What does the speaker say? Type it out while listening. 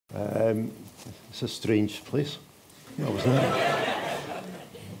It's a strange place. What was that?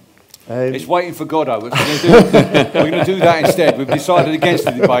 It's waiting for Godot. We're going to do that instead. We've decided against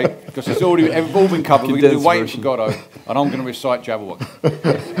the debate because it's all been covered. We're going to do waiting for Godot, and I'm going to recite Jabberwock.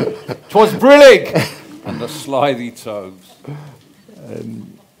 'Twas brillig and the slithy toves.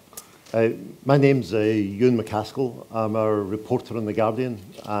 My name's Ewan McCaskill. I'm a reporter on The Guardian,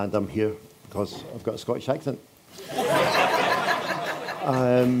 and I'm here because I've got a Scottish accent.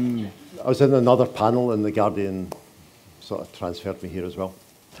 I was in another panel, and The Guardian sort of transferred me here as well.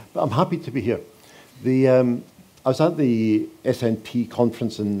 But I'm happy to be here. I was at the SNP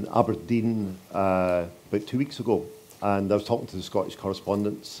conference in Aberdeen about 2 weeks ago, and I was talking to the Scottish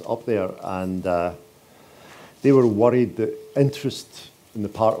correspondents up there, and they were worried that interest in the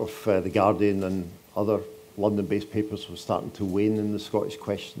part of The Guardian and other London-based papers was starting to wane in the Scottish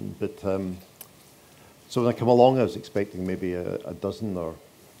question. But so when I come along, I was expecting maybe a dozen or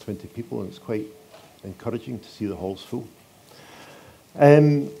 20 people, and it's quite encouraging to see the halls full.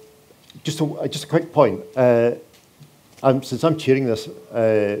 Just a quick point. Since I'm chairing this,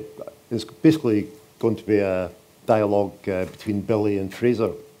 it's basically going to be a dialogue between Billy and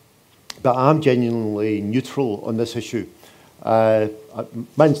Fraser. But I'm genuinely neutral on this issue. My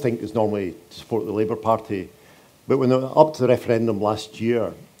instinct is normally to support the Labour Party, but when up to the referendum last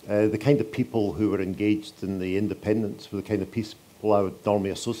year, the kind of people who were engaged in the independence were the kind of people I would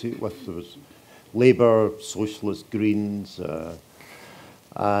normally associate with. There was Labour, Socialist, Greens,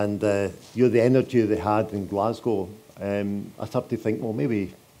 and the energy they had in Glasgow. I started to think, well,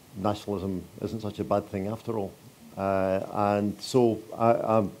 maybe nationalism isn't such a bad thing after all. And so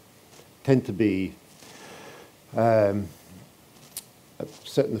I tend to be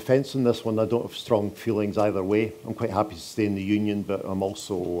sitting the fence on this one. I don't have strong feelings either way. I'm quite happy to stay in the Union, but I'm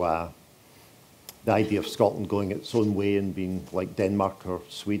also the idea of Scotland going its own way and being like Denmark or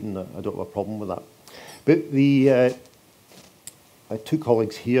Sweden. I don't have a problem with that. But the two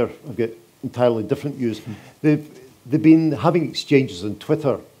colleagues here have got entirely different views. They've been having exchanges on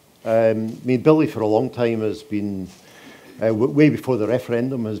Twitter. I mean, Billy for a long time has been, way before the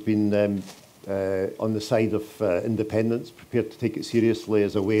referendum, has been on the side of independence, prepared to take it seriously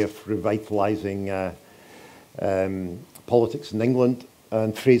as a way of revitalising politics in England.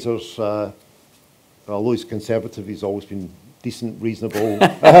 And Fraser's, although he's conservative, he's always been decent, reasonable.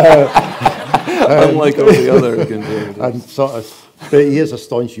 Unlike all the other conservatives. And sort of, but he is a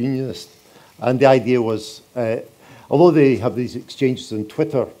staunch unionist. And the idea was, although they have these exchanges on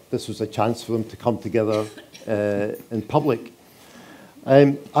Twitter, this was a chance for them to come together in public.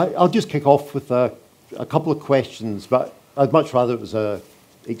 I'll just kick off with a couple of questions, but I'd much rather it was an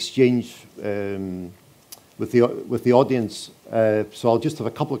exchange with the audience. So I'll just have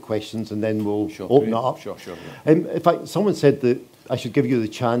a couple of questions, and then we'll open it up. Sure. In fact, someone said that I should give you the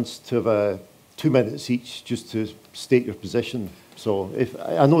chance to have 2 minutes each just to state your position. So if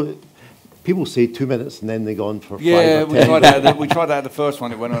I know people say 2 minutes and then they go on for 5 or 10. Yeah, we tried that at the first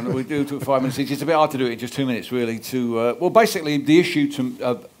one. It went on. We do it 5 minutes each. It's a bit hard to do it in just 2 minutes, really. Well, basically, the issue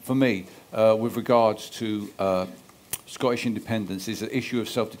for me with regards to Scottish independence is the issue of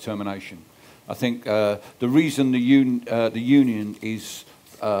self-determination. I think the reason the union is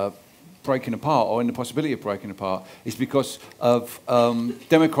breaking apart, or in the possibility of breaking apart, is because of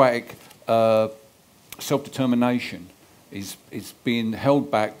democratic self-determination is being held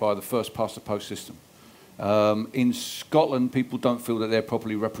back by the first past the post system. In Scotland, people don't feel that they're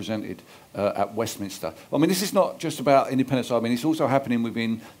properly represented at Westminster. I mean, this is not just about independence. I mean, it's also happening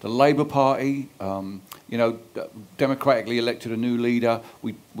within the Labour Party. You know, democratically elected a new leader.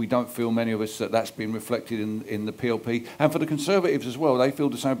 We don't feel, many of us, that that's been reflected in the PLP. And for the Conservatives as well, they feel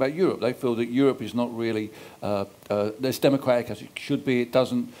the same about Europe. They feel that Europe is not really as democratic as it should be. It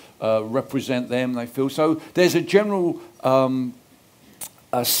doesn't represent them, they feel. So there's a general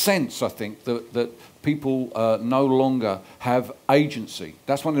a sense, I think, that people no longer have agency.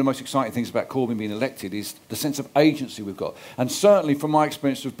 That's one of the most exciting things about Corbyn being elected, is the sense of agency we've got. And certainly from my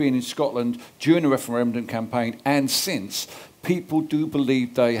experience of being in Scotland during the referendum campaign and since, people do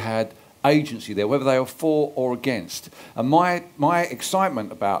believe they had agency there, whether they are for or against. And my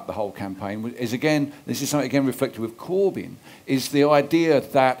excitement about the whole campaign is, again, this is something again reflected with Corbyn, is the idea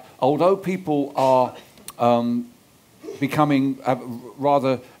that although people are becoming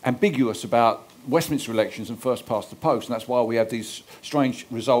rather ambiguous about Westminster elections and first past the post, and that's why we have these strange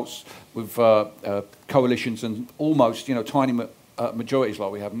results with coalitions and almost, you know, tiny majorities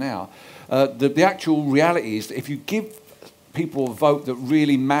like we have now. The actual reality is that if you give people a vote that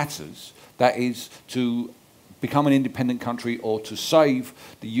really matters, that is to become an independent country or to save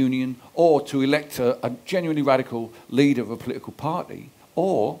the union or to elect a genuinely radical leader of a political party,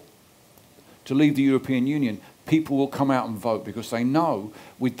 or to leave the European Union, people will come out and vote because they know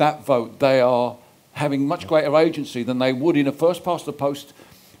with that vote they are having much greater agency than they would in a first-past-the-post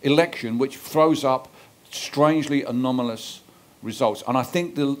election, which throws up strangely anomalous results. And I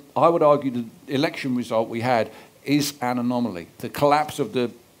think I would argue the election result we had is an anomaly. The collapse of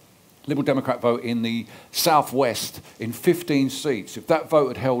the Liberal Democrat vote in the southwest in 15 seats, if that vote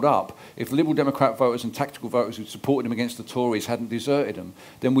had held up, if Liberal Democrat voters and tactical voters who supported him against the Tories hadn't deserted him,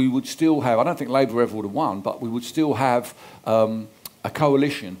 then we would still have, I don't think Labour ever would have won, but we would still have a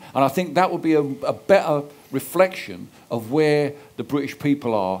coalition. And I think that would be a better reflection of where the British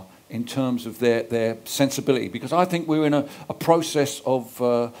people are in terms of their sensibility. Because I think we're in a process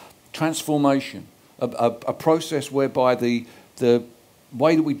of transformation, a process whereby the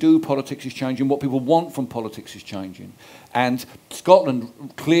way that we do politics is changing, what people want from politics is changing. And Scotland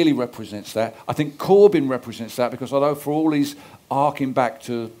clearly represents that. I think Corbyn represents that, because although for all his arcing back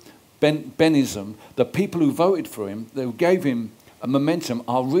to Benism, the people who voted for him, who gave him a momentum,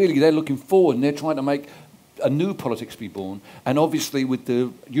 are really, they're looking forward and they're trying to make a new politics be born. And obviously with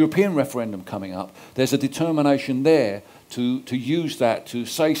the European referendum coming up, there's a determination there to use that to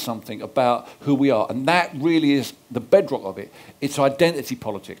say something about who we are. And that really is the bedrock of it. It's identity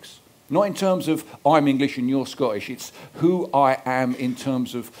politics. Not in terms of I'm English and you're Scottish. It's who I am in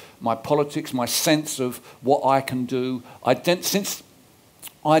terms of my politics, my sense of what I can do. Since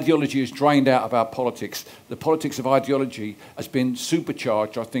ideology is drained out of our politics, the politics of ideology has been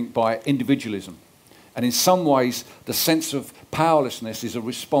supercharged, I think, by individualism. And in some ways, the sense of powerlessness is a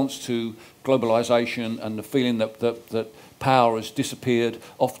response to globalisation and the feeling that power has disappeared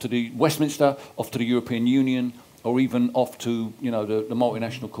off to the Westminster, off to the European Union, or even off to, you know, the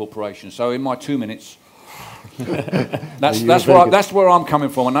multinational corporations. So in my 2 minutes, that's where I'm coming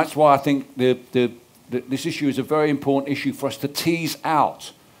from, and that's why I think this issue is a very important issue for us to tease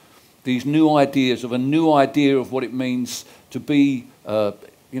out these new ideas of a new idea of what it means to be,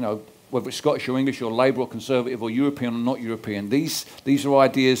 you know, whether it's Scottish or English or Labour or Conservative or European or not European. These are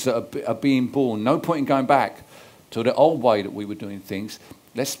ideas that are being born. No point in going back to the old way that we were doing things.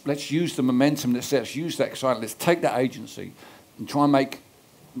 Let's use the momentum, let's use that excitement, let's take that agency and try and make,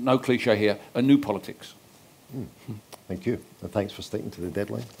 no cliche here, a new politics. Thank you, and thanks for sticking to the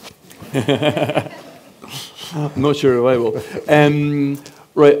deadline. I'm not sure I will.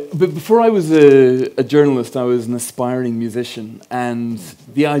 Right, but before I was a journalist, I was an aspiring musician, and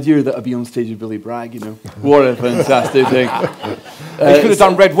the idea that I'd be on stage with Billy Bragg, you know, what a fantastic thing. He could have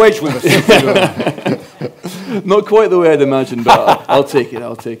done Red Wedge with us. Not quite the way I'd imagined, but I'll take it,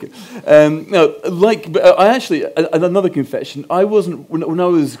 I'll take it. No, but I actually, another confession, I wasn't, when I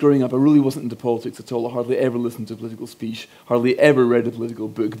was growing up, I really wasn't into politics at all. I hardly ever listened to a political speech, hardly ever read a political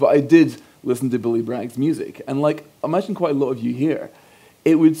book, but I did listen to Billy Bragg's music. And like, I imagine quite a lot of you here,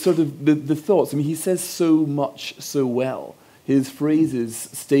 it would sort of, the thoughts, I mean, he says so much so well. His phrases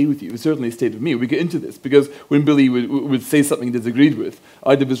stay with you. It certainly stayed with me. We get into this because when Billy would say something he disagreed with,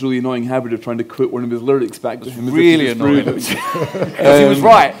 I'd have this really annoying habit of trying to quote one of his lyrics back to him. Really annoying. Because he was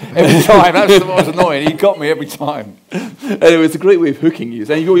right every time. That's what was annoying. He got me every time. Anyway, it's a great way of hooking you.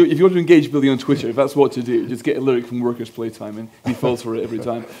 And if you want to engage Billy on Twitter, if that's what to do, just get a lyric from Workers' Playtime and he falls for it every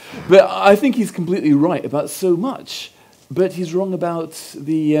time. But I think he's completely right about so much. But he's wrong about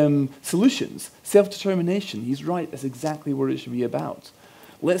the solutions. Self-determination, he's right, that's exactly what it should be about.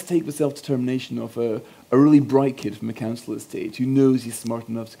 Let's take the self-determination of a really bright kid from a council estate who knows he's smart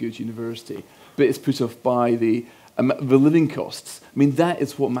enough to go to university, but is put off by the living costs. I mean, that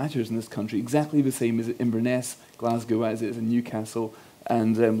is what matters in this country, exactly the same as in Inverness, Glasgow, as it is in Newcastle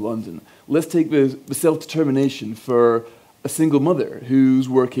and London. Let's take the self-determination for a single mother who's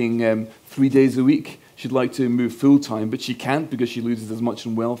working 3 days a week. She'd like to move full-time, but she can't because she loses as much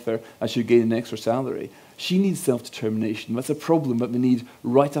in welfare as she'd gain an extra salary. She needs self-determination. That's a problem that we need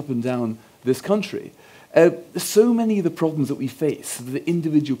right up and down this country. So many of the problems that we face, the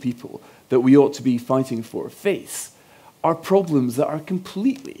individual people that we ought to be fighting for face, are problems that are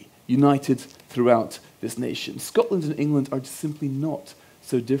completely united throughout this nation. Scotland and England are just simply not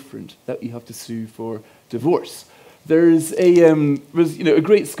so different that you have to sue for divorce. There's a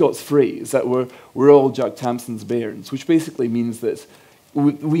great Scots phrase that we're all Jack Tamson's bairns, which basically means that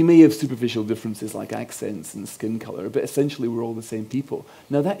we may have superficial differences like accents and skin colour, but essentially we're all the same people.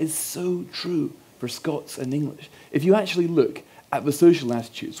 Now that is so true for Scots and English. If you actually look at the social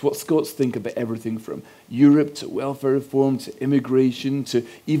attitudes, what Scots think about everything from Europe to welfare reform to immigration to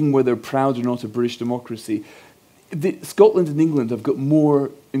even whether they're proud or not of British democracy, Scotland and England have got more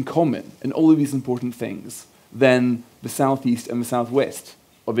in common in all of these important things than the southeast and the southwest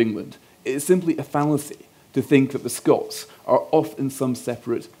of England. It's simply a fallacy to think that the Scots are off in some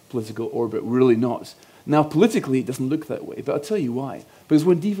separate political orbit. We're really not. Now, politically, it doesn't look that way, but I'll tell you why. Because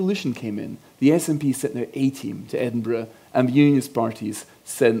when devolution came in, the SNP sent their A-team to Edinburgh, and the Unionist parties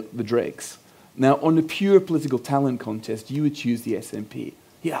sent the dregs. Now, on a pure political talent contest, you would choose the SNP.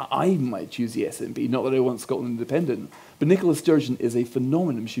 Yeah, I might choose the SNP, not that I want Scotland independent, but Nicola Sturgeon is a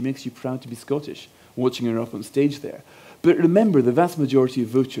phenomenon. She makes you proud to be Scottish, watching her up on stage there. But remember, the vast majority of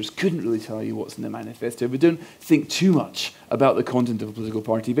voters couldn't really tell you what's in the manifesto. They don't think too much about the content of a political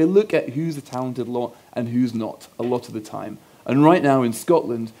party. They look at who's a talented lot and who's not, a lot of the time. And right now in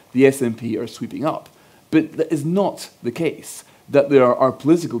Scotland, the SNP are sweeping up. But that is not the case, that our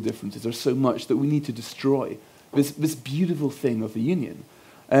political differences are so much that we need to destroy this beautiful thing of the Union.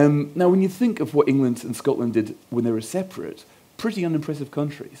 Now, when you think of what England and Scotland did when they were separate, pretty unimpressive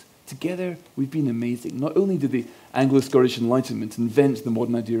countries. Together, we've been amazing. Not only did the Anglo-Scottish Enlightenment invent the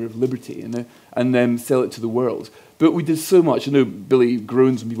modern idea of liberty and then sell it to the world, but we did so much. I know Billy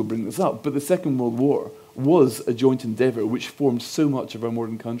groans when people bring this up, but the Second World War was a joint endeavour which formed so much of our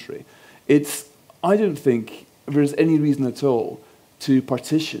modern country. I don't think there's any reason at all to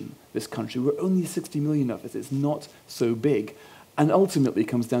partition this country. We're only 60 million of us. It's not so big. And ultimately, it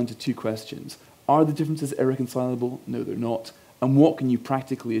comes down to two questions. Are the differences irreconcilable? No, they're not. And what can you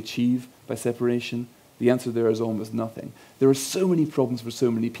practically achieve by separation? The answer there is almost nothing. There are so many problems for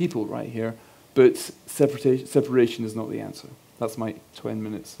so many people right here, but separation is not the answer. That's my 20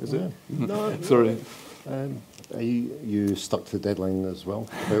 minutes, is it? No, sorry. You stuck to the deadline as well,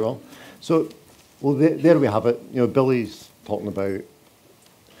 very well. So, well, there we have it. You know, Billy's talking about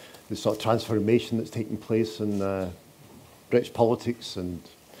the sort of transformation that's taking place in British politics and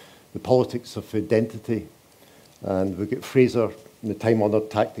the politics of identity. And we get Fraser in the time-honoured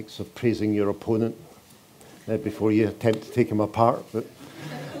tactics of praising your opponent before you attempt to take him apart. But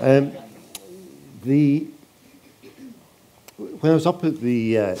when I was up at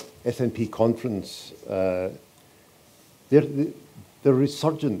the SNP conference, they're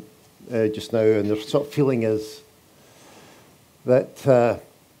resurgent just now, and their sort of feeling is that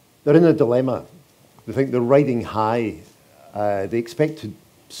they're in a dilemma. They think they're riding high. They expect to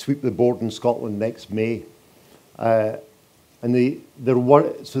sweep the board in Scotland next May. And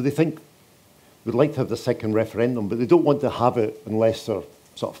so they think they'd like to have the second referendum, but they don't want to have it unless they're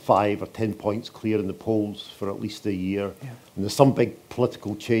sort of 5 or 10 points clear in the polls for at least a year. Yeah. And there's some big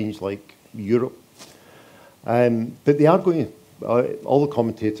political change like Europe. But they are going, all the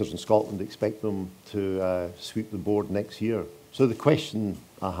commentators in Scotland expect them to sweep the board next year. So the question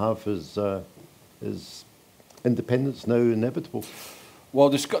I have is independence now inevitable? Well,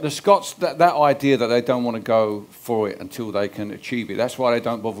 the Scots, that idea that they don't want to go for it until they can achieve it, that's why they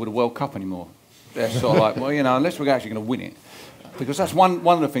don't bother with the World Cup anymore. They're sort of like, well, you know, unless we're actually going to win it. Because that's one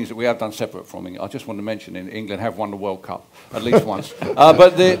of the things that we have done separate from England. I just want to mention in England have won the World Cup at least once.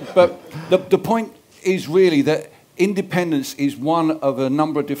 But the point is really that independence is one of a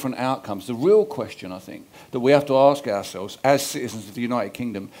number of different outcomes. The real question, I think, that we have to ask ourselves as citizens of the United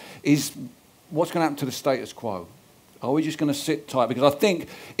Kingdom is what's going to happen to the status quo? Are we just going to sit tight? Because I think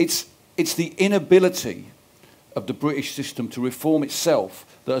it's the inability of the British system to reform itself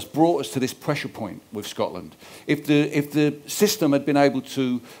that has brought us to this pressure point with Scotland. If the system had been able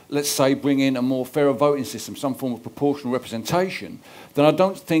to, let's say, bring in a more fairer voting system, some form of proportional representation, then I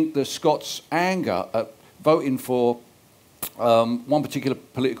don't think the Scots' anger at voting for one particular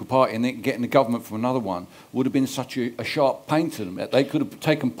political party and then getting the government from another one would have been such a sharp pain to them. They could have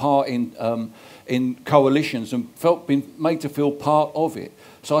taken part in coalitions and been made to feel part of it.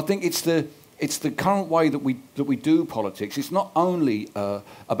 So I think it's the current way that we do politics. It's not only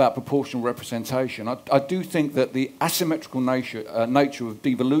about proportional representation. I do think that the asymmetrical nature of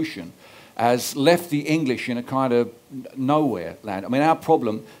devolution has left the English in a kind of nowhere land. I mean, our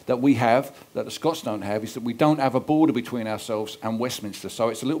problem that we have, that the Scots don't have, is that we don't have a border between ourselves and Westminster. So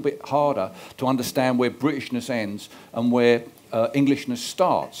it's a little bit harder to understand where Britishness ends and where Englishness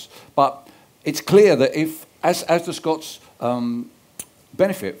starts. But it's clear that as the Scots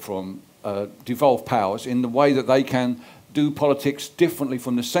benefit from devolved powers in the way that they can do politics differently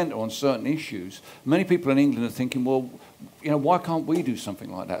from the centre on certain issues, many people in England are thinking, well, you know, why can't we do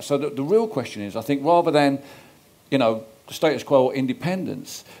something like that? So the real question is, I think, rather than, you know, the status quo or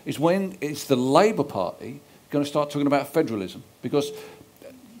independence, is when it's the Labour Party going to start talking about federalism. Because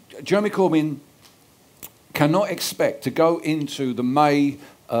Jeremy Corbyn cannot expect to go into the May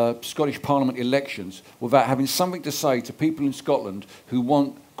Scottish Parliament elections without having something to say to people in Scotland who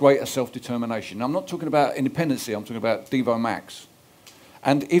want greater self-determination. Now, I'm not talking about independence here, I'm talking about Devo Max.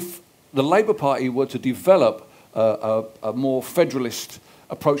 And if the Labour Party were to develop a more federalist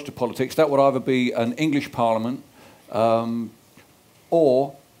approach to politics. That would either be an English Parliament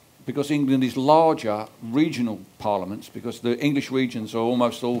or, because England is larger, regional parliaments, because the English regions are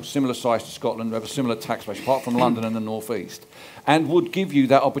almost all similar size to Scotland, have a similar tax base, apart from London and the North East, and would give you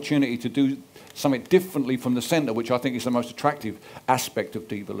that opportunity to do something differently from the centre, which I think is the most attractive aspect of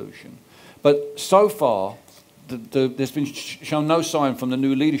devolution. But so far, there's been shown no sign from the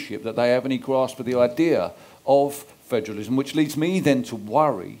new leadership that they have any grasp of the idea of federalism, which leads me then to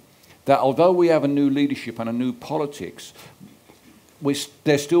worry that although we have a new leadership and a new politics,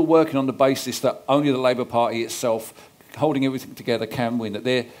 they're still working on the basis that only the Labour Party itself, holding everything together, can win, that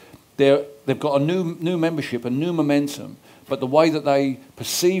they've got a new membership, a new momentum, but the way that they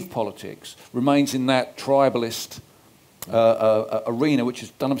perceive politics remains in that tribalist arena, which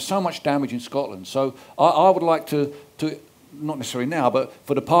has done them so much damage in Scotland. So I would like to, not necessarily now, but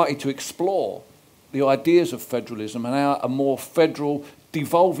for the party to explore the ideas of federalism and how a more federal,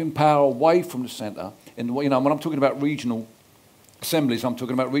 devolving power away from the centre. And when I'm talking about regional assemblies, I'm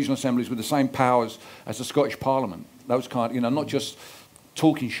talking about regional assemblies with the same powers as the Scottish Parliament. Those kind, not just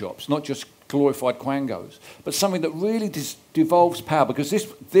talking shops, not just glorified quangos, but something that really devolves power, because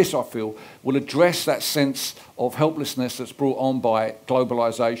this I feel will address that sense of helplessness that's brought on by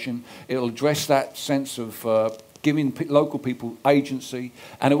globalisation. It'll address that sense of giving local people agency,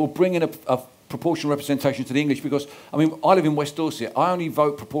 and it will bring in a proportional representation to the English, because, I live in West Dorset. I only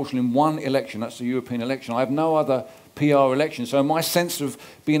vote proportional in one election, that's the European election. I have no other PR election, so my sense of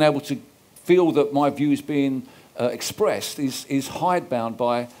being able to feel that my view is being expressed is hidebound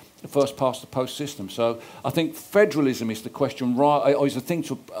by the first past the post system. So I think federalism is the question, or is a thing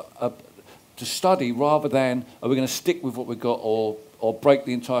to study, rather than are we going to stick with what we've got or break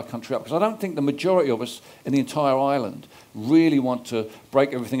the entire country up? Because I don't think the majority of us in the entire island really want to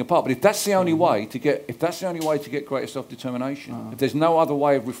break everything apart. But if that's the only way to get, greater self-determination, if there's no other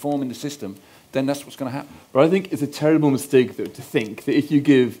way of reforming the system, then that's what's going to happen. But I think it's a terrible mistake, though, to think that if you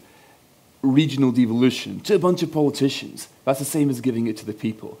give regional devolution to a bunch of politicians, that's the same as giving it to the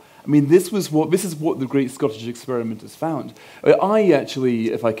people. This is what the great Scottish experiment has found. I actually,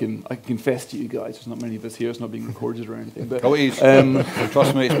 if I can confess to you guys, there's not many of us here, it's not being recorded or anything. But, it is.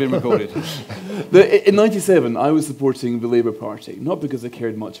 Trust me, it's been recorded. In '97, I was supporting the Labour Party, not because I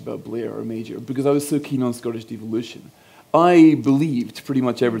cared much about Blair or Major, because I was so keen on Scottish devolution. I believed pretty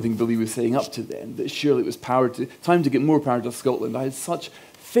much everything Billy was saying up to then, that surely it was time to get more power to Scotland. I had such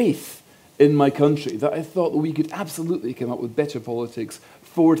faith in my country that I thought that we could absolutely come up with better politics,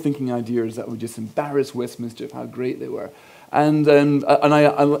 forward-thinking ideas that would just embarrass Westminster of how great they were. And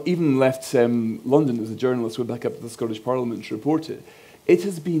I even left London as a journalist, went back up to the Scottish Parliament to report it. It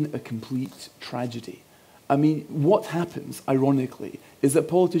has been a complete tragedy. What happens, ironically, is that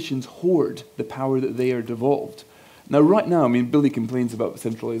politicians hoard the power that they are devolved. Now, right now, Billy complains about the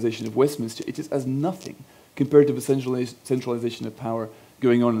centralisation of Westminster. It is as nothing compared to the centralisation of power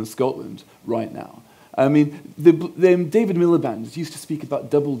going on in Scotland right now. David Miliband used to speak about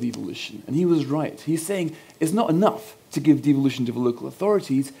double devolution, and he was right. He's saying it's not enough to give devolution to the local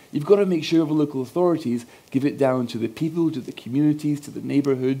authorities. You've got to make sure the local authorities give it down to the people, to the communities, to the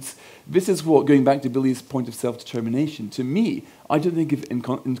neighbourhoods. This is what, going back to Billy's point of self-determination, to me, I don't think of in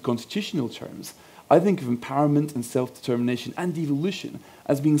constitutional terms. I think of empowerment and self-determination and devolution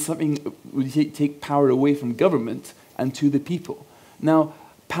as being something that would take power away from government and to the people. Now,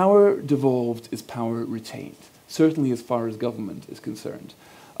 power devolved is power retained, certainly as far as government is concerned.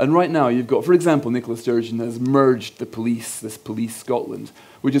 And right now you've got, for example, Nicola Sturgeon has merged the police, this Police Scotland,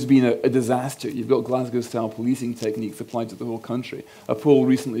 which has been a disaster. You've got Glasgow-style policing techniques applied to the whole country. A poll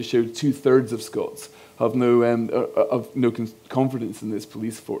recently showed 2/3 of Scots have no confidence in this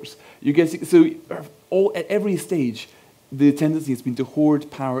police force. At every stage, the tendency has been to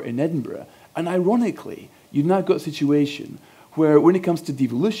hoard power in Edinburgh. And ironically, you've now got a situation where, when it comes to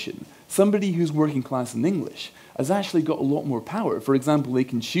devolution, somebody who's working class in English has actually got a lot more power. For example, they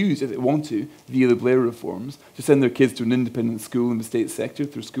can choose, if they want to, via the Blair reforms, to send their kids to an independent school in the state sector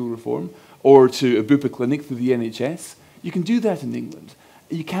through school reform, or to a Bupa clinic through the NHS. You can do that in England.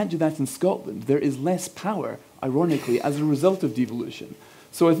 You can't do that in Scotland. There is less power, ironically, as a result of devolution.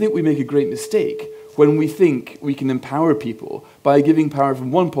 So I think we make a great mistake when we think we can empower people by giving power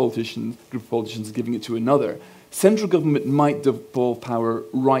from one group of politicians and giving it to another. Central government might devolve power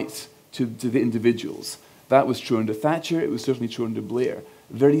right to the individuals. That was true under Thatcher, it was certainly true under Blair.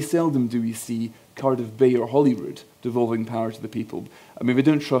 Very seldom do we see Cardiff Bay or Holyrood devolving power to the people. They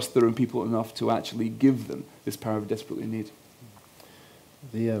don't trust their own people enough to actually give them this power they desperately need.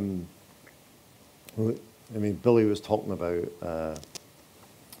 Billy was talking about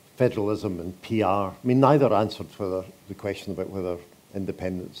federalism and PR. Neither answered the question about whether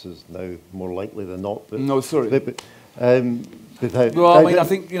independence is now more likely than not. But, No, sorry. Well, I mean, I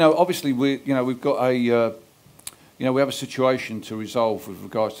think, obviously we've got a, we have a situation to resolve with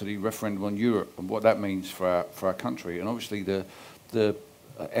regards to the referendum on Europe and what that means for our country. And obviously the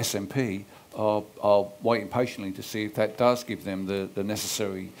SNP are waiting patiently to see if that does give them the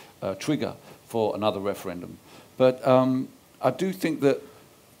necessary trigger for another referendum. But I do think that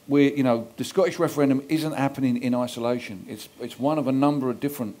the Scottish referendum isn't happening in isolation. It's one of a number of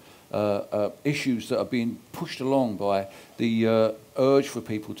different issues that are being pushed along by the urge for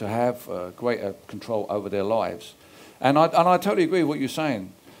people to have greater control over their lives. And I totally agree with what you're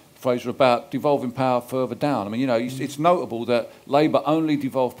saying, Fraser, about devolving power further down. I mean, it's notable that Labour only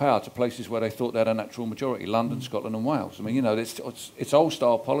devolved power to places where they thought they had a natural majority, London, Scotland and Wales. I mean, it's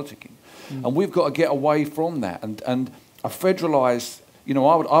old-style politicking. And we've got to get away from that. And a federalised, I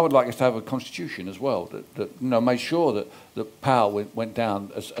would like us to have a constitution as well that made sure that the power went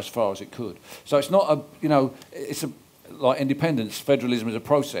down as far as it could. So it's not like independence, federalism is a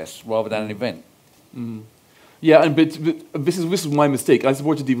process rather than an event. Mm. Yeah, but this is my mistake. I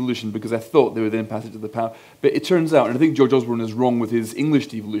supported devolution because I thought they would then pass it to the power. But it turns out, and I think George Osborne is wrong with his English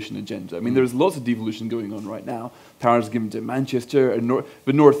devolution agenda. I mean, there's lots of devolution going on right now. Powers given to Manchester and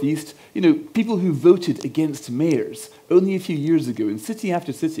the North East. People who voted against mayors only a few years ago in city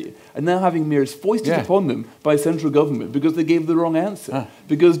after city are now having mayors foisted upon them by central government because they gave the wrong answer.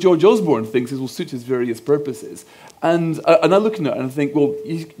 Because George Osborne thinks it will suit his various purposes. And I look at it and I think, well,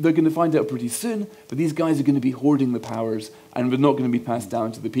 they're going to find out pretty soon that these guys are going to be hoarding the powers and they're not going to be passed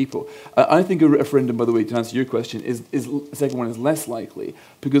down to the people. I think a referendum, by the way, to answer your question, the second one is less likely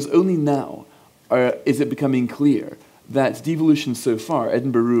because only now is it becoming clear that devolution so far,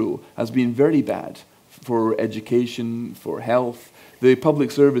 Edinburgh Rule, has been very bad for education, for health. The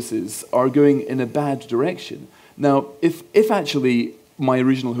public services are going in a bad direction. Now, if actually my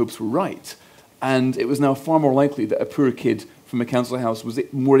original hopes were right, and it was now far more likely that a poor kid from a council house was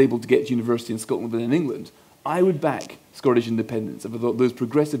more able to get to university in Scotland than in England, I would back Scottish independence if I thought those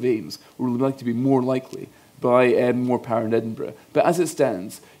progressive aims were likely to be more likely by more power in Edinburgh. But as it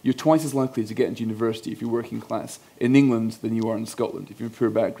stands, you're twice as likely to get into university if you're working class in England than you are in Scotland if you're a poor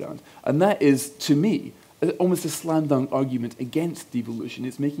background. And that is, to me, almost a slam-dunk argument against devolution.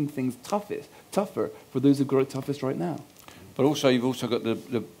 It's making things tougher for those who've got it toughest right now. But also, you've also got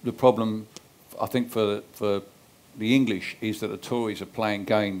the problem, I think, for the English is that the Tories are playing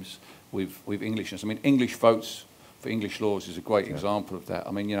games with Englishness. I mean, English votes for English laws is a great example of that.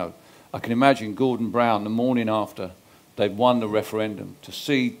 I mean, I can imagine Gordon Brown the morning after they'd won the referendum to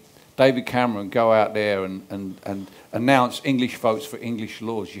see David Cameron go out there and announce English votes for English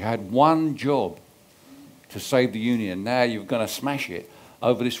laws. You had one job to save the Union. Now you're going to smash it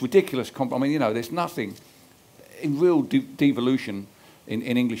over this ridiculous compromise. I mean, there's nothing in real devolution in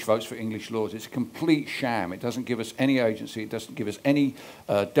English votes for English laws. It's a complete sham. It doesn't give us any agency. It doesn't give us any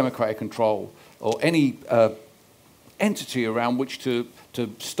democratic control or any entity around which to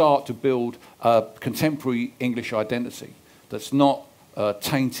start to build a contemporary English identity that's not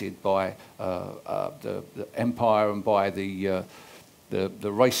tainted by the empire and by the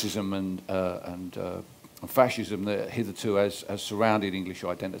racism and fascism that hitherto has surrounded English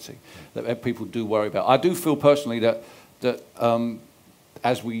identity, that people do worry about. I do feel personally that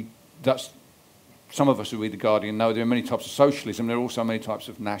some of us who read The Guardian know there are many types of socialism, there are also many types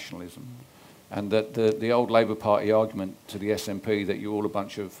of nationalism. And that the old Labour Party argument to the SNP that you're all a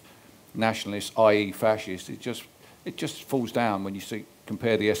bunch of nationalists, i.e. fascists, it just falls down when you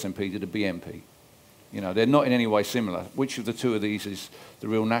compare the SNP to the BNP. They're not in any way similar. Which of the two of these is the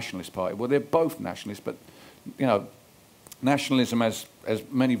real nationalist party? Well, they're both nationalists, but nationalism has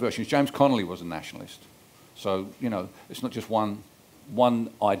many versions. James Connolly was a nationalist. So, it's not just one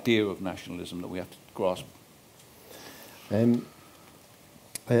idea of nationalism that we have to grasp.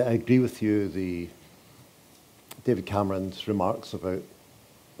 I agree with you, David Cameron's remarks about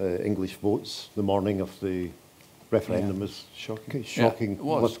English votes the morning of the referendum was shocking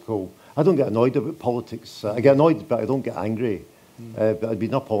political. I don't get annoyed about politics. I get annoyed, but I don't get angry. But I'd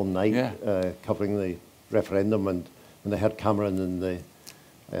been up all night covering the referendum, and when I heard Cameron, and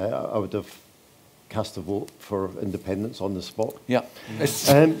I would have cast a vote for independence on the spot. Yeah.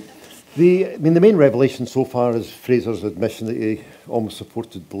 The main revelation so far is Fraser's admission that he almost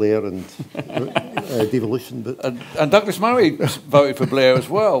supported Blair and devolution. But and Douglas Murray voted for Blair as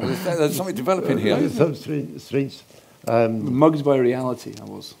well. There's something developing here. It's strange. Mugged by reality, I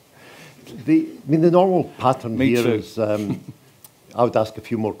was. The normal pattern here is I would ask a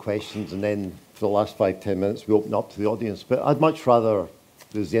few more questions, and then for the last 5-10 minutes we open up to the audience. But I'd much rather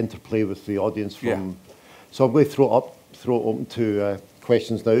there's the interplay with the audience from. So I'm going to throw it up throw it open to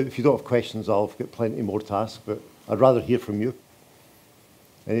questions now. If you don't have questions, I'll get plenty more to ask, but I'd rather hear from you.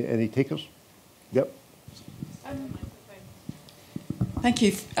 Any takers? Yep. Thank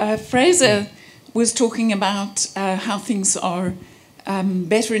you. Fraser was talking about how things are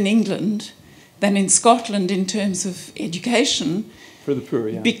better in England than in Scotland in terms of education. For the poor,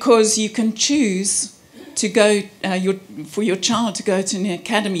 yeah. Because you can choose to go, for your child to go to an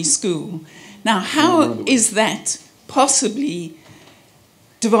academy school. Now, how is that possibly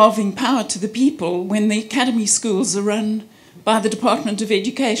devolving power to the people when the academy schools are run by the Department of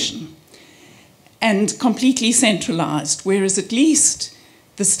Education and completely centralised, whereas at least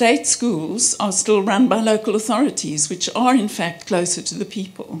the state schools are still run by local authorities, which are in fact closer to the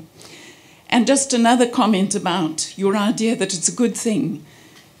people? And just another comment about your idea that it's a good thing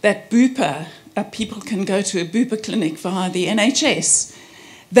that bupa, people can go to a bupa clinic via the NHS.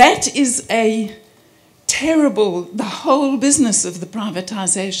 That is a terrible, the whole business of the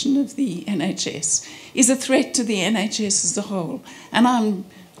privatisation of the NHS is a threat to the NHS as a whole. And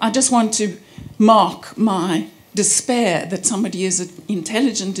I just want to mark my despair that somebody as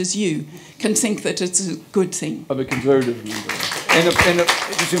intelligent as you can think that it's a good thing. I'm a conservative member.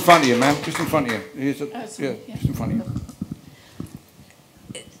 Just in front of you, ma'am. Just in front of you. Just in front of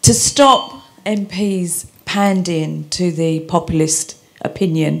you. To stop MPs pandying to the populist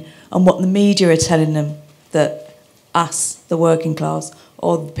opinion and what the media are telling them that us, the working class,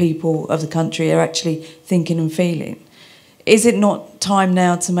 or the people of the country are actually thinking and feeling. Is it not time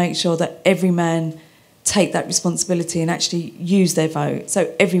now to make sure that every man take that responsibility and actually use their vote,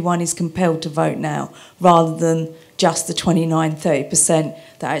 so everyone is compelled to vote now, rather than just the 29-30%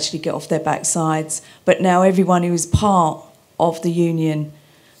 that actually get off their backsides, but now everyone who is part of the union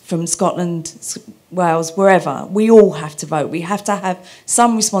from Scotland, Wales, wherever, we all have to vote. We have to have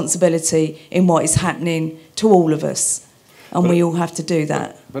some responsibility in what is happening to all of us, and we all have to do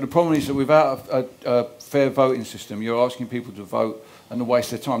that. But the problem is that without a fair voting system, you're asking people to vote and to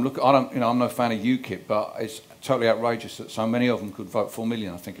waste their time. Look, I'm no fan of UKIP, but it's totally outrageous that so many of them could vote, 4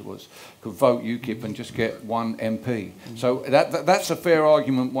 million, I think it was, could vote UKIP and just get one MP. So that's a fair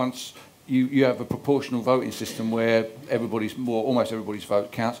argument once you have a proportional voting system where almost everybody's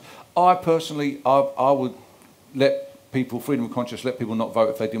vote counts. I personally, I would let people, freedom of conscience, let people not vote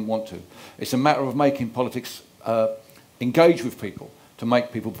if they didn't want to. It's a matter of making politics engage with people to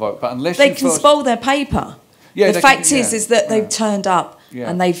make people vote. But unless they can spoil their paper. Yeah, the fact is that they've turned up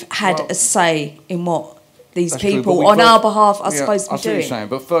and they've had a say in what these people on our behalf are supposed to be doing. I see what you're saying,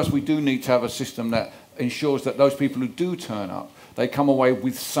 but first we do need to have a system that ensures that those people who do turn up, they come away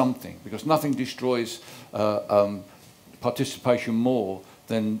with something, because nothing destroys participation more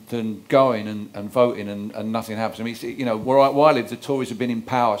than going and voting and nothing happens. I mean, where I live, the Tories have been in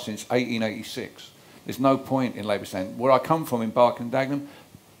power since 1886. There's no point in Labour saying, where I come from in Barking and Dagenham,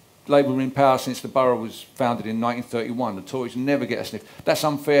 Labour were in power since the borough was founded in 1931. The Tories never get a sniff. That's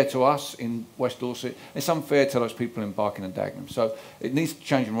unfair to us in West Dorset. It's unfair to those people in Barking and Dagenham. So it needs to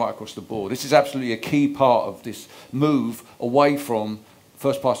change right across the board. This is absolutely a key part of this move away from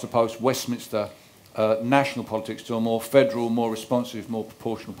first past the post, Westminster, national politics to a more federal, more responsive, more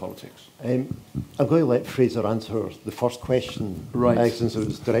proportional politics. I'm going to let Fraser answer the first question, since it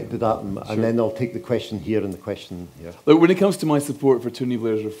was directed at him, and then I'll take the question here and the question here. Look, when it comes to my support for Tony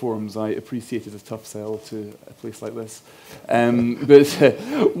Blair's reforms, I appreciate it's a tough sell to a place like this.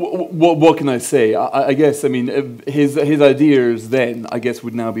 But what can I say? I guess, I mean, his ideas then, I guess,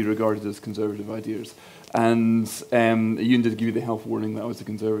 would now be regarded as conservative ideas. And Ewan did give you the health warning that I was a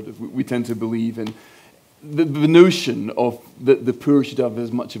conservative. We tend to believe in the notion of that the poor should have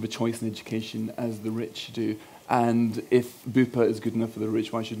as much of a choice in education as the rich do. And if bupa is good enough for the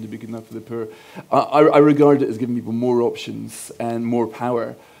rich, why shouldn't it be good enough for the poor? I regard it as giving people more options and more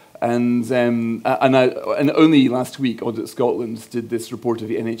power. And only last week, Audit Scotland did this report of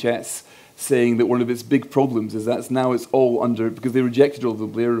the NHS saying that one of its big problems is that now it's all under, because they rejected all the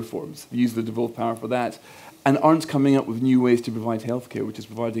Blair reforms, used the devolved power for that, and aren't coming up with new ways to provide healthcare, which is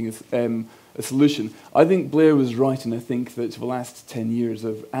providing a solution. I think Blair was right, and I think that for the last 10 years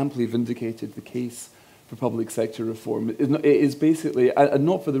have amply vindicated the case for public sector reform. It is basically, and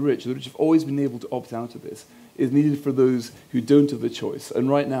not for the rich have always been able to opt out of this. It's needed for those who don't have the choice. And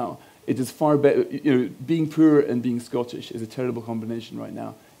right now, it is far better, being poor and being Scottish is a terrible combination right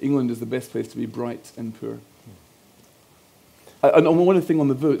now. England is the best place to be bright and poor. And one other thing on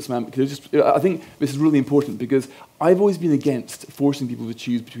the votes, ma'am, I think this is really important because I've always been against forcing people to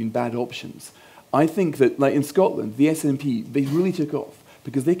choose between bad options. I think that, like in Scotland, the SNP, they really took off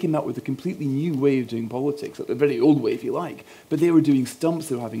because they came out with a completely new way of doing politics, a very old way if you like, but they were doing stumps,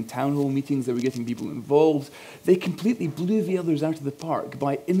 they were having town hall meetings, they were getting people involved. They completely blew the others out of the park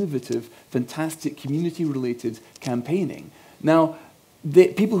by innovative, fantastic, community-related campaigning. Now,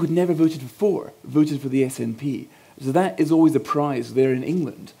 people who'd never voted before voted for the SNP. So that is always a prize there in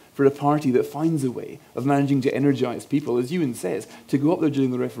England for a party that finds a way of managing to energise people. As Ewan says, to go up there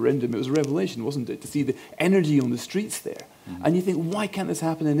during the referendum, it was a revelation, wasn't it, to see the energy on the streets there. Mm-hmm. And you think, why can't this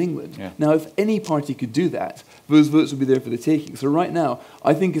happen in England? Yeah. Now, if any party could do that, those votes would be there for the taking. So right now,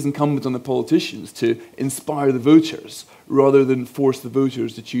 I think it's incumbent on the politicians to inspire the voters rather than force the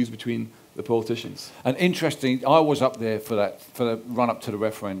voters to choose between the politicians. And interesting, I was up there for the run-up to the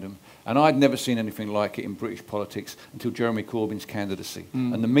referendum, and I'd never seen anything like it in British politics until Jeremy Corbyn's candidacy.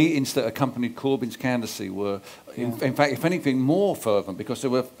 And the meetings that accompanied Corbyn's candidacy were, in fact, if anything, more fervent, because there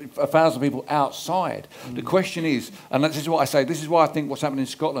were 1,000 people outside. The question is, and this is what I say, this is why I think what's happening in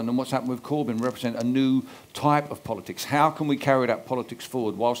Scotland and what's happened with Corbyn represent a new type of politics. How can we carry that politics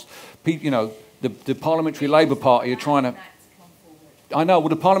forward whilst people, you know, the Parliamentary Labour Party are trying to... I know, well,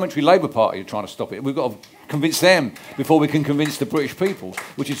 the Parliamentary Labour Party are trying to stop it. We've got to convince them before we can convince the British people,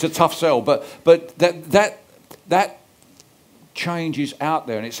 which is a tough sell. But that change is out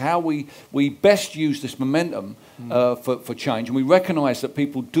there, and it's how we best use this momentum for change. And we recognise that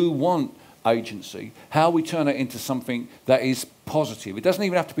people do want agency. How we turn it into something that is positive. It doesn't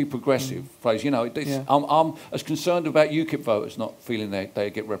even have to be progressive, Fraser. You know, I'm as concerned about UKIP voters not feeling they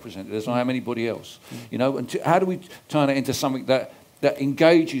get represented as I am anybody else. You know, and how do we turn it into something that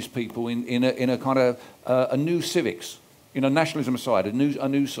engages people in a kind of a new civics, you know, nationalism aside, a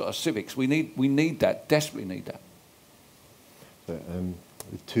new sort of civics. We need that, desperately need that. So,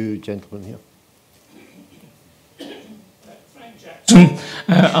 the two gentlemen here.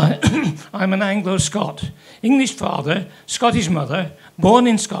 I'm an Anglo-Scot, English father, Scottish mother, born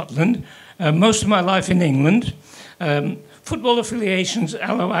in Scotland, most of my life in England. Football affiliations,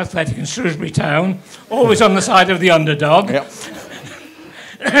 Alloa Athletic and Shrewsbury Town, always on the side of the underdog. Yep.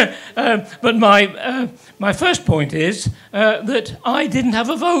 But my first point is that I didn't have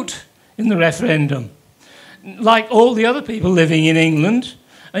a vote in the referendum, like all the other people living in England,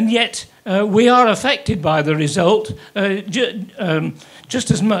 and yet we are affected by the result just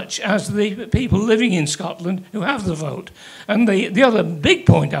as much as the people living in Scotland who have the vote. And the other big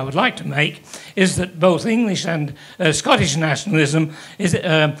point I would like to make is that both English and Scottish nationalism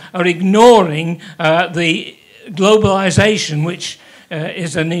are ignoring the globalisation, which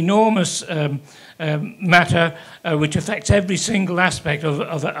is an enormous matter which affects every single aspect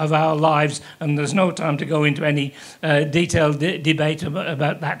of our lives, and there's no time to go into any detailed debate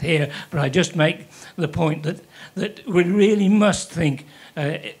about that here, but I just make the point that we really must think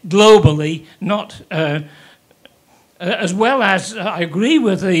globally, not as well as I agree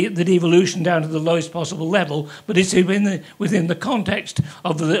with the devolution down to the lowest possible level, but it's within the context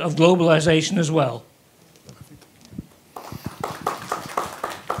of globalisation as well.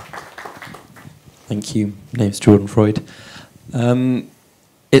 Thank you. My name's Jordan Freud.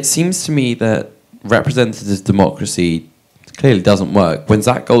 It seems to me that representative democracy clearly doesn't work. When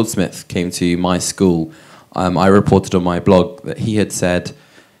Zach Goldsmith came to my school, I reported on my blog that he had said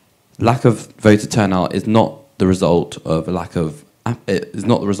lack of voter turnout is not the result of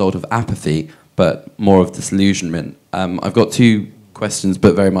apathy, but more of disillusionment. I've got two questions,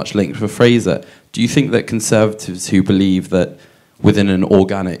 but very much linked. For Fraser, do you think that conservatives who believe that within an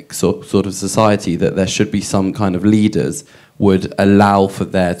organic sort of society that there should be some kind of leaders would allow for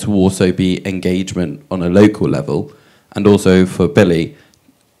there to also be engagement on a local level? And also for Billy,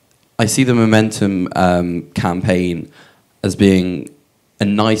 I see the Momentum campaign as being a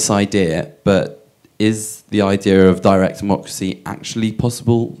nice idea, but is the idea of direct democracy actually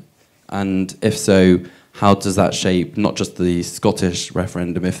possible? And if so, how does that shape not just the Scottish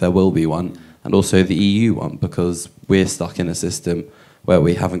referendum, if there will be one, and also the EU one, because we're stuck in a system where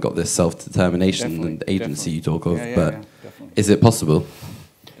we haven't got this self-determination and agency you talk of, but is it possible?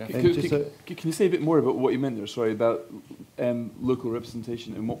 Can you say a bit more about what you meant there, sorry, about local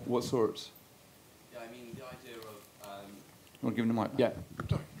representation and what sorts? Yeah, I mean, the idea of... you want to give him the mic? Yeah.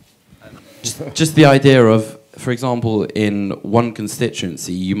 Just the idea of, for example, in one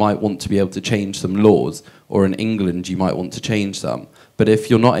constituency, you might want to be able to change some laws, or in England, you might want to change some. But if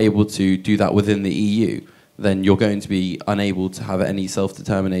you're not able to do that within the EU, then you're going to be unable to have any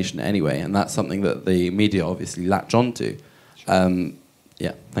self-determination anyway, and that's something that the media obviously latch onto.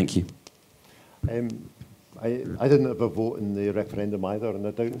 Yeah, thank you. I didn't have a vote in the referendum either, and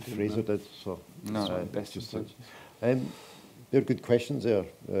I doubt Fraser did. So no, that's just it. They're good questions there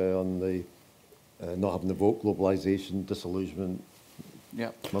on the not having the vote, globalisation, disillusionment,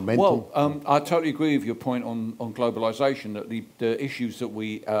 Yeah. momentum. Well, I totally agree with your point on globalisation, that the issues that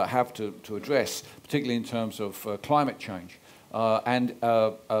we have to address, particularly in terms of climate change and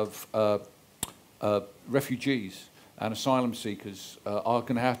of refugees and asylum seekers are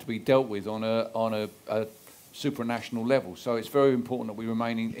going to have to be dealt with on a supranational level. So it's very important that we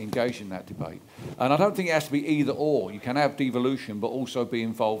remain engaged in that debate. And I don't think it has to be either or. You can have devolution but also be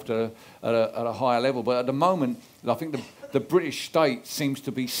involved at a higher level. But at the moment, I think the British state seems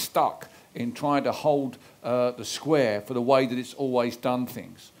to be stuck in trying to hold the square for the way that it's always done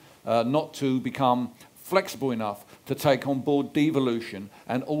things, not to become flexible enough to take on board devolution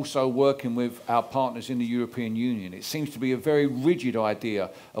and also working with our partners in the European Union. It seems to be a very rigid idea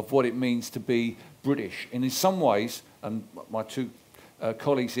of what it means to be British. And in some ways, and my two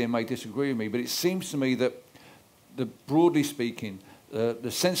colleagues here may disagree with me, but it seems to me that, broadly speaking,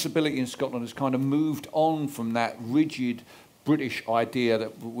 the sensibility in Scotland has kind of moved on from that rigid British idea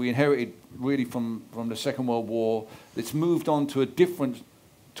that we inherited really from the Second World War. It's moved on to a different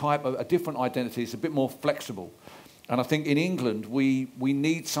type of, a different identity. It's a bit more flexible. And I think in England, we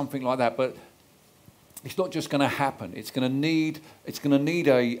need something like that, but it's not just going to happen. It's going to need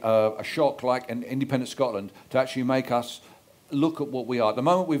a shock like an independent Scotland to actually make us look at what we are. At the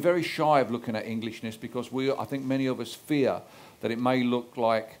moment, we're very shy of looking at Englishness because I think many of us fear that it may look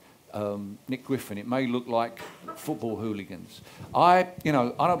like Nick Griffin. It may look like football hooligans. I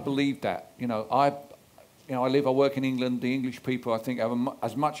don't believe that. I work in England. The English people, I think, have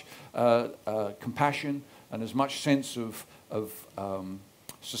as much compassion and as much sense of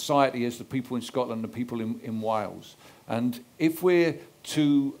society as the people in Scotland and the people in Wales. And if we're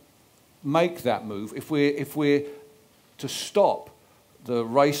to make that move, if we're to stop the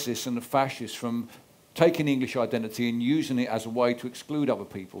racists and the fascists from taking English identity and using it as a way to exclude other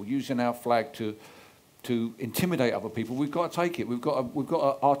people, using our flag to intimidate other people, we've got to take it. We've got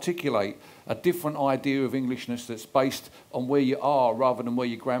to articulate a different idea of Englishness that's based on where you are rather than where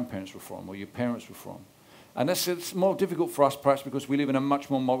your grandparents were from or your parents were from. And it's more difficult for us perhaps because we live in a much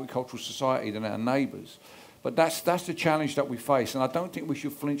more multicultural society than our neighbours. But that's the challenge that we face, and I don't think we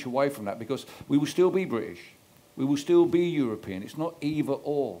should flinch away from that because we will still be British. We will still be European. It's not either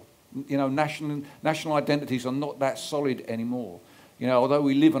or. National identities are not that solid anymore. Although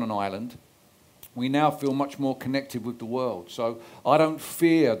we live on an island, we now feel much more connected with the world. So I don't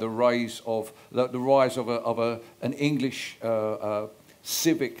fear the rise of an English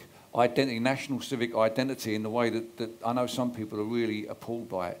civic identity, national civic identity, in the way that I know some people are really appalled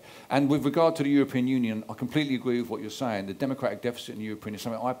by it. And with regard to the European Union, I completely agree with what you're saying. The democratic deficit in the European Union is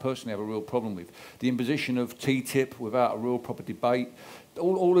something I personally have a real problem with. The imposition of TTIP without a real proper debate,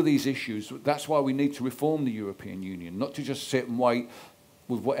 all of these issues, that's why we need to reform the European Union, not to just sit and wait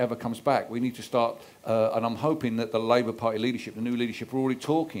with whatever comes back. We need to start, and I'm hoping that the Labour Party leadership, the new leadership, are already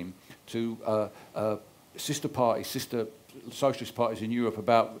talking to sister socialist parties in Europe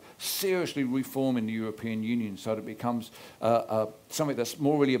about seriously reforming the European Union so that it becomes something that's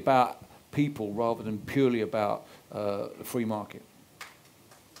more really about people rather than purely about the free market.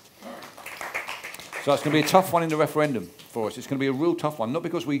 So it's going to be a tough one in the referendum for us. It's going to be a real tough one, not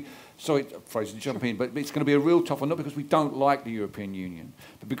because sorry, Fraser, to jump in, but it's going to be a real tough one, not because we don't like the European Union,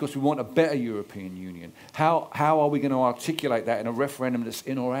 but because we want a better European Union. How are we going to articulate that in a referendum that's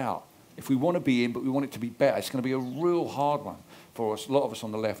in or out? If we want to be in, but we want it to be better, it's going to be a real hard one for us, a lot of us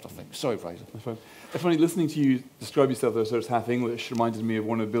on the left, I think. Sorry, Fraser. It's funny, listening to you describe yourself as sort of half English reminded me of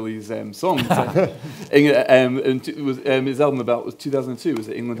one of Billy's songs. His album was 2002, was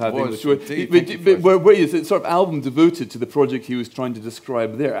it England Half English? Where is it sort of album devoted to the project he was trying to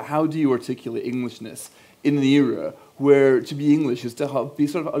describe there? How do you articulate Englishness in an era where to be English is to be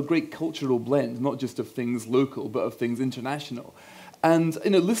sort of a great cultural blend, not just of things local, but of things international? And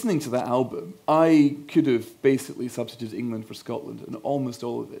listening to that album, I could have basically substituted England for Scotland and almost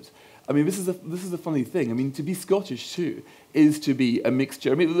all of it. I mean, this is a funny thing. I mean, to be Scottish too is to be a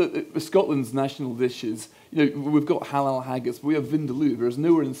mixture. I mean, Scotland's national dishes. We've got halal haggis, but we have vindaloo. There's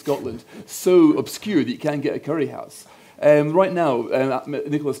nowhere in Scotland so obscure that you can't get a curry house. Right now,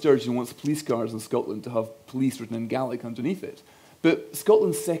 Nicola Sturgeon wants police cars in Scotland to have police written in Gaelic underneath it. But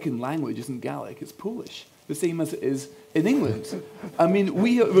Scotland's second language isn't Gaelic; it's Polish. The same as it is in England. I mean,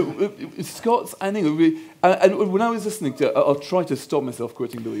 Scots and England, and when I was listening to, I'll try to stop myself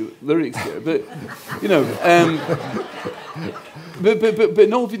quoting Billy lyrics here, but but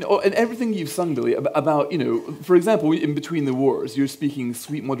no, and everything you've sung, Billy, about for example, in Between the Wars, you're speaking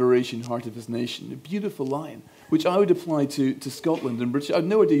sweet moderation, heart of his nation, a beautiful line, which I would apply to Scotland and British. I had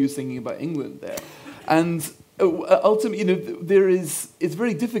no idea you were singing about England there, and ultimately, it's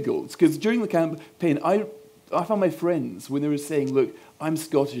very difficult because during the campaign, I found my friends when they were saying, look, I'm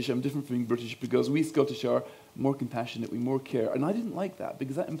Scottish, I'm different from being British because we Scottish are more compassionate, we more care. And I didn't like that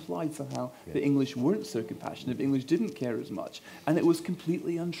because that implied somehow the English weren't so compassionate, the English didn't care as much. And it was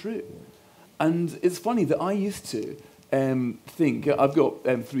completely untrue. And it's funny that I used to think, I've got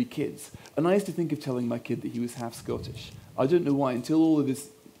 3 kids, and I used to think of telling my kid that he was half Scottish. I don't know why, until all of this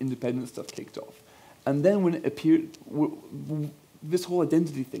independent stuff kicked off. And then when it appeared, this whole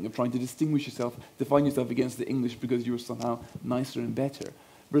identity thing of trying to distinguish yourself, define yourself against the English because you were somehow nicer and better,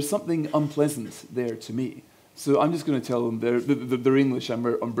 there's something unpleasant there to me. So I'm just going to tell them they're English, I'm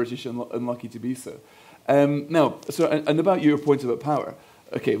British and unlucky to be so. Now, and about your point about power,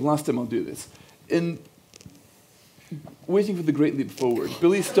 okay, last time I'll do this. In Waiting for the Great Leap Forward,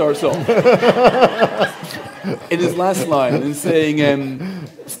 Billy starts off in his last line and saying,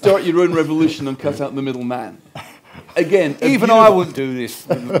 start your own revolution and cut out the middleman. Again, even I wouldn't do this.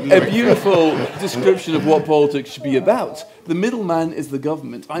 A beautiful description of what politics should be about. The middleman is the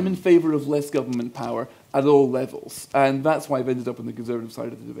government. I'm in favour of less government power at all levels. And that's why I've ended up on the Conservative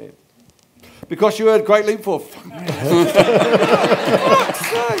side of the debate. Because you heard Great Leap Forward.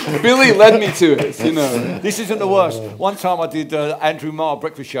 Billy led me to it, you know. This isn't the worst. One time I did Andrew Marr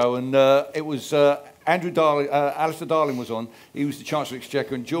breakfast show, and it was Alistair Darling was on. He was the Chancellor of the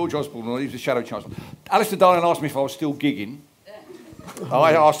Exchequer, and George Osborne, he was the Shadow Chancellor. Alistair Darling asked me if I was still gigging.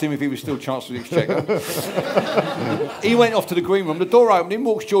 I asked him if he was still Chancellor of the Exchequer. He went off to the green room. The door opened. In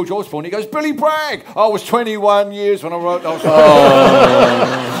walks George Osborne. He goes, Billy Bragg. I was 21 years when I wrote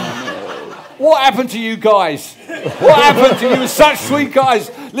that. What happened to you guys? What happened to you? You were such sweet guys.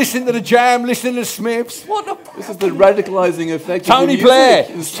 Listen to the Jam, listen to the Smiths. What the? This is the radicalising effect Tony of the Blair.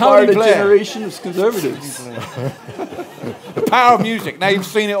 Inspired Tony Blair. A generation of Conservatives. The power of music. Now you've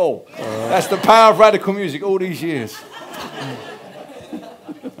seen it all. That's the power of radical music all these years.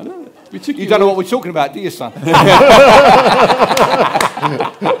 You don't know what we're talking about, do you, son?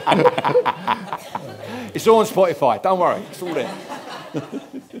 It's all on Spotify. Don't worry. It's all there.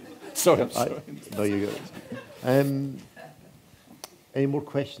 Sorry, I'm sorry. No, you got it. Any more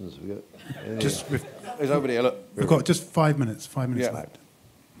questions? We got. There's over there. Look, we've got just 5 minutes. 5 minutes left.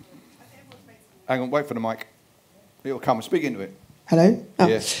 Hang on, wait for the mic. It'll come. Speak into it. Hello. Oh.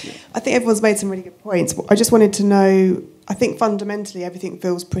 Yes. I think everyone's made some really good points. I just wanted to know. I think fundamentally everything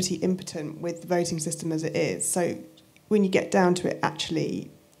feels pretty impotent with the voting system as it is. So when you get down to it,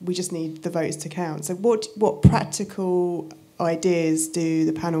 actually, we just need the votes to count. So what practical ideas do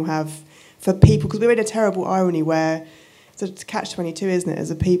the panel have for people? Because we're in a terrible irony where it's a catch-22, isn't it? As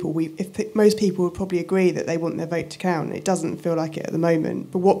a people, most people would probably agree that they want their vote to count. It doesn't feel like it at the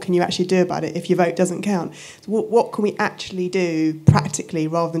moment. But what can you actually do about it if your vote doesn't count? So what can we actually do practically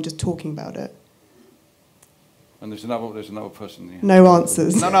rather than just talking about it? And there's another person there. No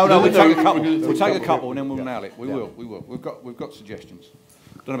answers. No. We'll take a couple. We'll take a couple and then we'll nail it. We will. We've got suggestions.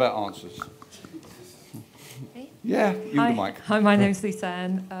 Don't know about answers. Yeah, you the mic. Hi, my name's Lisa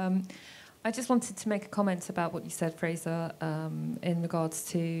Ann. I just wanted to make a comment about what you said, Fraser, in regards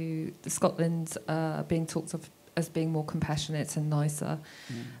to Scotland being talked of as being more compassionate and nicer.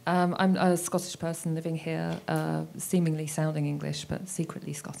 I'm a Scottish person living here, seemingly sounding English, but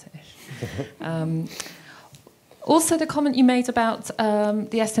secretly Scottish. Also, the comment you made about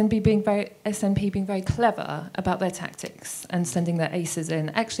the SNP being very clever about their tactics and sending their aces in.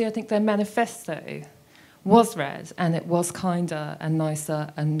 Actually, I think their manifesto was read, and it was kinder and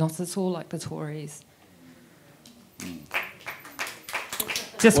nicer and not at all like the Tories.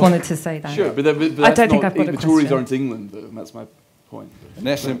 Just wanted to say that. Sure, but that's I don't think I've got a the question. Tories aren't England, though, and that's my point. And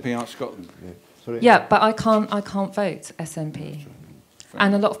SNP aren't Scotland. Yeah, but I can't vote SNP.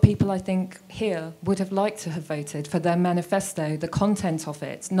 And a lot of people, I think, here would have liked to have voted for their manifesto, the content of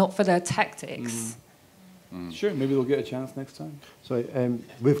it, not for their tactics. Sure, maybe they'll get a chance next time. So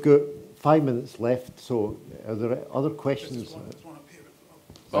we've got 5 minutes left, so are there other questions?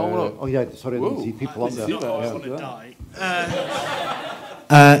 Oh, yeah, sorry, I didn't see people up there.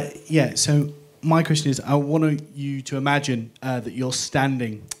 Yeah, so my question is, I want you to imagine that you're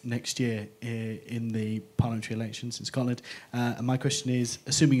standing next year in the parliamentary elections in Scotland. And my question is,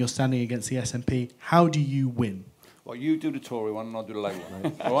 assuming you're standing against the SNP, how do you win? Well, you do the Tory one and I'll do the Labour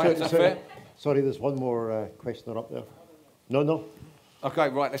one. All right, is that fair? Sorry, there's one more questioner up there. No. Okay,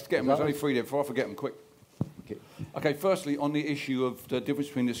 right, let's get them. There's only 3 there before I forget them, quick. Okay, firstly, on the issue of the difference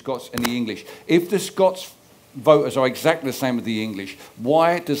between the Scots and the English. If the Scots voters are exactly the same as the English,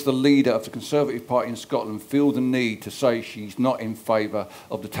 why does the leader of the Conservative Party in Scotland feel the need to say she's not in favour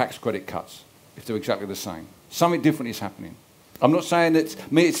of the tax credit cuts, if they're exactly the same? Something different is happening. I'm not saying that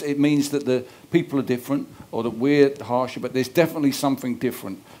it means that the people are different or that we're harsher, but there's definitely something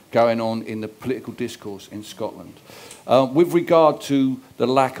different going on in the political discourse in Scotland. With regard to the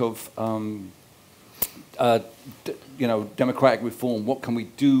lack of democratic reform, what can we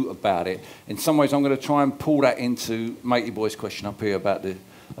do about it? In some ways, I'm going to try and pull that into Matey Boy's question up here about the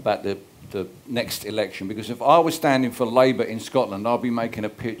next election, because if I was standing for Labour in Scotland, I'd be making a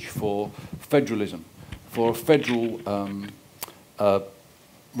pitch for federalism, for a federal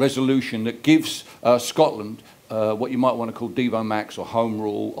resolution that gives Scotland what you might want to call Devo Max or Home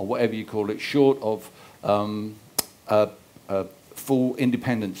Rule or whatever you call it, short of full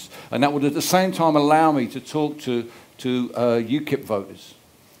independence. And that would at the same time allow me to talk to UKIP voters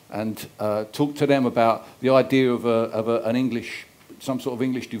and talk to them about the idea of an English, some sort of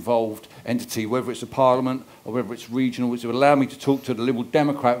English devolved entity, whether it's a parliament or whether it's regional, which would allow me to talk to the Liberal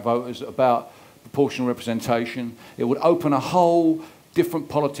Democrat voters about proportional representation. It would open a whole different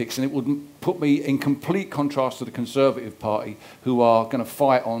politics, and it would put me in complete contrast to the Conservative Party, who are going to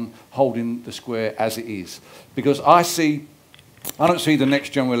fight on holding the square as it is. Because I don't see the next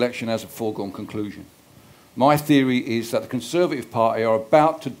general election as a foregone conclusion. My theory is that the Conservative Party are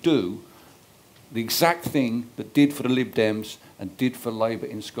about to do the exact thing that did for the Lib Dems and did for Labour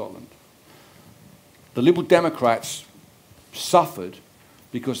in Scotland. The Liberal Democrats suffered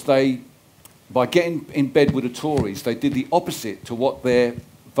because by getting in bed with the Tories, they did the opposite to what their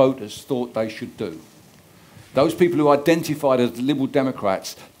voters thought they should do. Those people who identified as the Liberal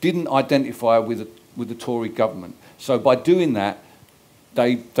Democrats didn't identify with the Tory government. So by doing that,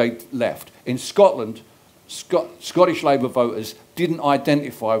 they left. In Scotland, Scottish Labour voters didn't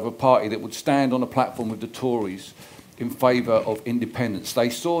identify with a party that would stand on a platform with the Tories in favour of independence. They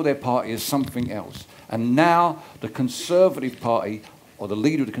saw their party as something else. And now the Conservative Party, or the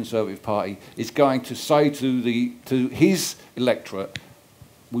leader of the Conservative Party, is going to say to his electorate,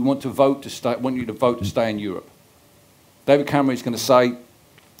 we want you to vote to stay in Europe. David Cameron is going to say,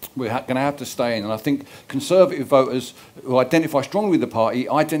 we're going to have to stay in. And I think Conservative voters who identify strongly with the party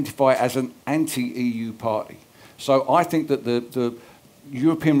identify as an anti-EU party. So I think that the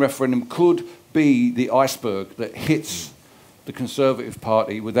European referendum could be the iceberg that hits the Conservative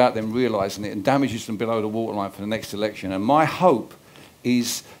Party without them realising it and damages them below the waterline for the next election. And my hope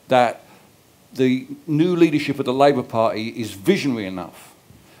is that the new leadership of the Labour Party is visionary enough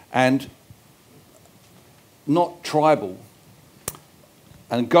and not tribal,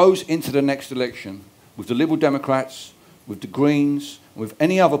 and goes into the next election with the Liberal Democrats, with the Greens, and with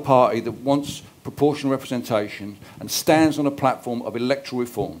any other party that wants proportional representation and stands on a platform of electoral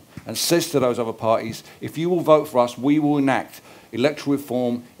reform and says to those other parties, if you will vote for us, we will enact electoral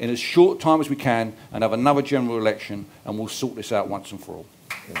reform in as short time as we can and have another general election, and we'll sort this out once and for all.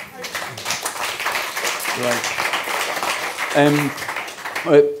 Right.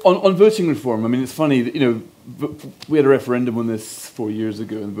 On voting reform, I mean, it's funny that, we had a referendum on this 4 years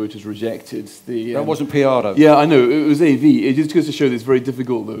ago and the voters rejected the... that wasn't PR, though. Yeah, I know, it was AV. It just goes to show that it's very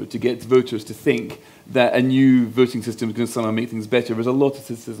difficult, though, to get voters to think that a new voting system is going to somehow make things better. There's a lot of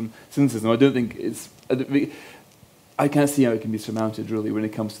cynicism. I don't think it's... I can't see how it can be surmounted, really, when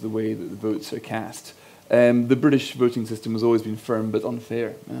it comes to the way that the votes are cast. The British voting system has always been firm but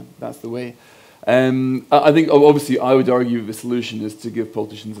unfair. Yeah, that's the way. I think, obviously, I would argue the solution is to give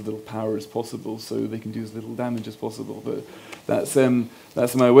politicians as little power as possible so they can do as little damage as possible, but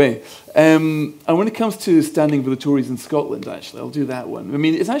that's my way. And when it comes to standing for the Tories in Scotland, actually, I'll do that one. I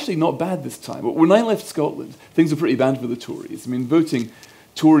mean, it's actually not bad this time. When I left Scotland, things were pretty bad for the Tories. I mean, voting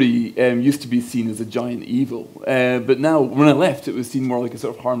Tory used to be seen as a giant evil, but now when I left, it was seen more like a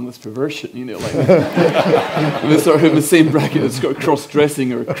sort of harmless perversion, like sort of in the same bracket as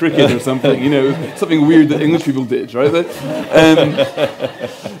cross-dressing or cricket or something, something weird that English people did, right?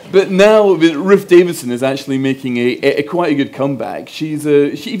 But now Ruth Davidson is actually making a quite a good comeback.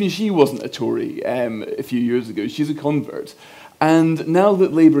 Even she wasn't a Tory a few years ago. She's a convert. And now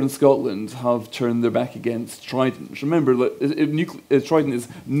that Labour in Scotland have turned their back against Trident, remember that Trident is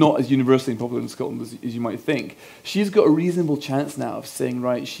not as universally popular in Scotland as you might think, she's got a reasonable chance now of saying,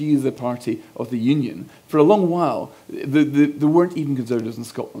 right, she is the party of the Union. For a long while, there weren't even Conservatives in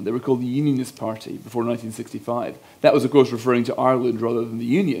Scotland. They were called the Unionist Party before 1965. That was, of course, referring to Ireland rather than the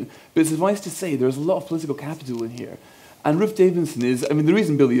Union. But suffice to say, there's a lot of political capital in here. And Ruth Davidson is, I mean, the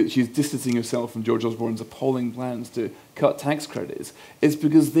reason, Billy, that she's distancing herself from George Osborne's appalling plans to cut tax credits is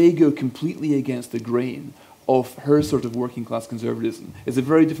because they go completely against the grain of her sort of working class conservatism. It's a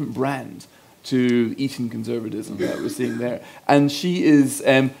very different brand to Eton conservatism that we're seeing there. And she is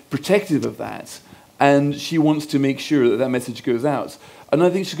protective of that, and she wants to make sure that that message goes out. And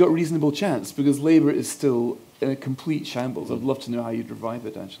I think she's got a reasonable chance because Labour is still in a complete shambles. I'd love to know how you'd revive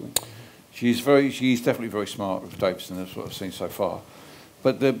it, actually. She's definitely very smart with Davidson, that's what I've seen so far.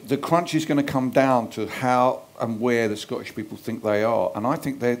 But the crunch is going to come down to how and where the Scottish people think they are. And I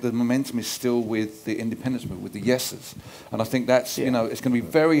think the momentum is still with the independence movement, with the yeses. And I think that's, you know, it's going to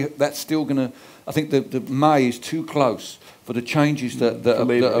be that's still going to, I think the May is too close for the changes that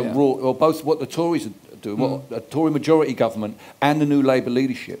are wrought, or both what the Tories do, what a Tory majority government and the new Labour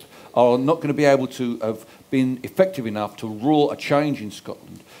leadership are not going to be able to have been effective enough to roar a change in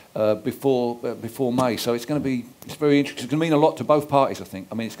Scotland before May. So it's going to be, it's very interesting. It's going to mean a lot to both parties, I think.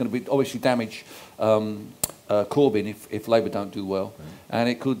 I mean, it's going to be obviously damage Corbyn if Labour don't do well, and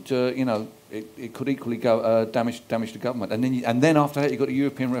it could, you know, it could equally go damage the government. And then after that, you've got a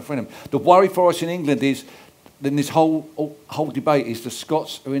European referendum. The worry for us in England is, then this whole debate is the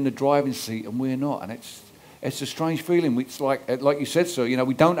Scots are in the driving seat and we're not, and it's a strange feeling. It's like you said, sir, you know,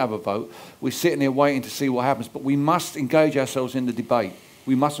 we don't have a vote. We're sitting there waiting to see what happens, but we must engage ourselves in the debate.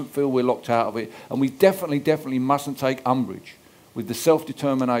 We mustn't feel we're locked out of it, and we definitely mustn't take umbrage with the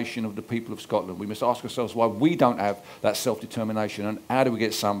self-determination of the people of Scotland. We must ask ourselves why we don't have that self-determination, and how do we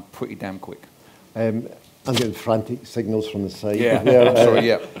get some pretty damn quick. I'm getting frantic signals from the side. Yeah, there, sorry,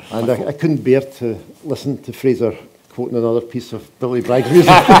 yeah. And I couldn't bear to listen to Fraser quoting another piece of Billy Bragg music.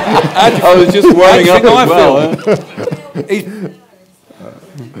 I was just warming up as well.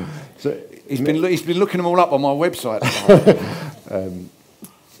 He's been looking them all up on my website.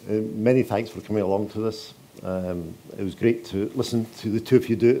 Many thanks for coming along to this. It was great to listen to the two of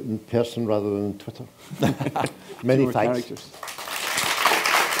you do it in person rather than on Twitter. Many thanks. Characters.